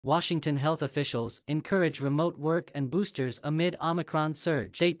Washington health officials encourage remote work and boosters amid Omicron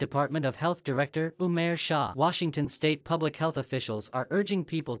surge. State Department of Health Director Umair Shah. Washington state public health officials are urging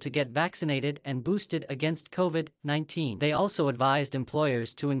people to get vaccinated and boosted against COVID-19. They also advised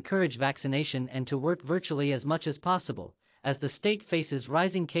employers to encourage vaccination and to work virtually as much as possible, as the state faces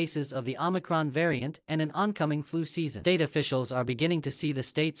rising cases of the Omicron variant and an oncoming flu season. State officials are beginning to see the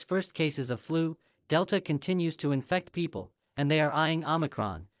state's first cases of flu. Delta continues to infect people, and they are eyeing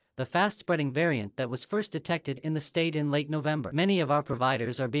Omicron, the fast-spreading variant that was first detected in the state in late November. Many of our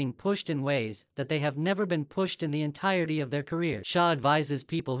providers are being pushed in ways that they have never been pushed in the entirety of their career. Shah advises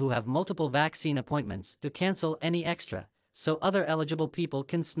people who have multiple vaccine appointments to cancel any extra, so other eligible people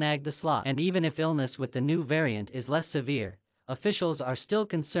can snag the slot. And even if illness with the new variant is less severe, officials are still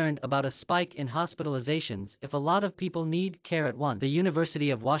concerned about a spike in hospitalizations if a lot of people need care at once. The University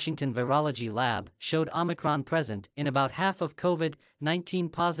of Washington virology lab showed Omicron present in about half of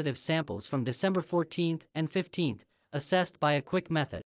COVID-19 positive samples from December 14 and 15, assessed by a quick method.